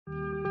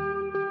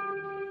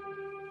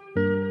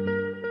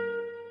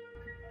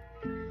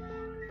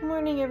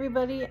morning,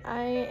 everybody.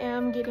 I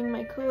am getting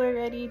my cooler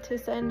ready to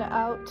send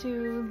out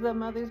to the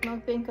Mother's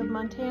Milk Bank of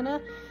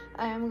Montana.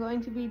 I am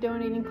going to be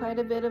donating quite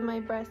a bit of my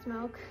breast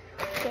milk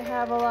to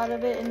have a lot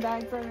of it in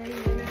bags already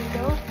ready to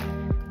go.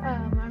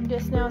 I'm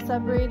just now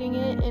separating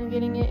it and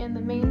getting it in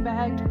the main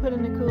bag to put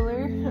in the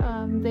cooler.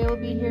 They will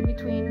be here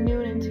between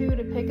noon and 2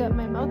 to pick up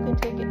my milk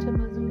and take it to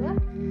Missoula.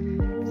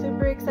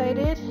 Super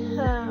excited.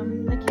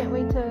 I can't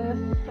wait to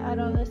add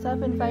all this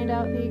up and find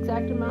out the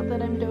exact amount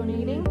that I'm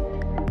donating.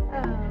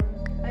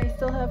 I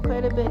still have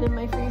quite a bit in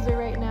my freezer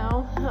right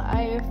now.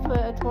 I've put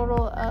a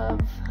total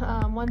of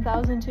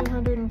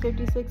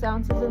 1,256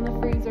 ounces in the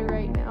freezer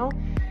right now.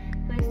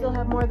 And I still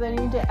have more that I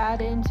need to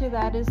add into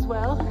that as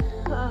well.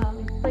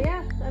 But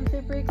yeah, I'm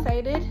super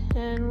excited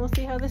and we'll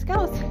see how this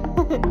goes. Here's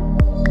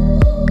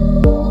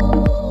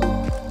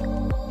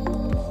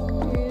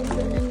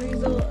the end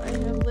result. I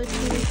have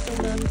literally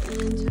filled up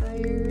an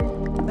entire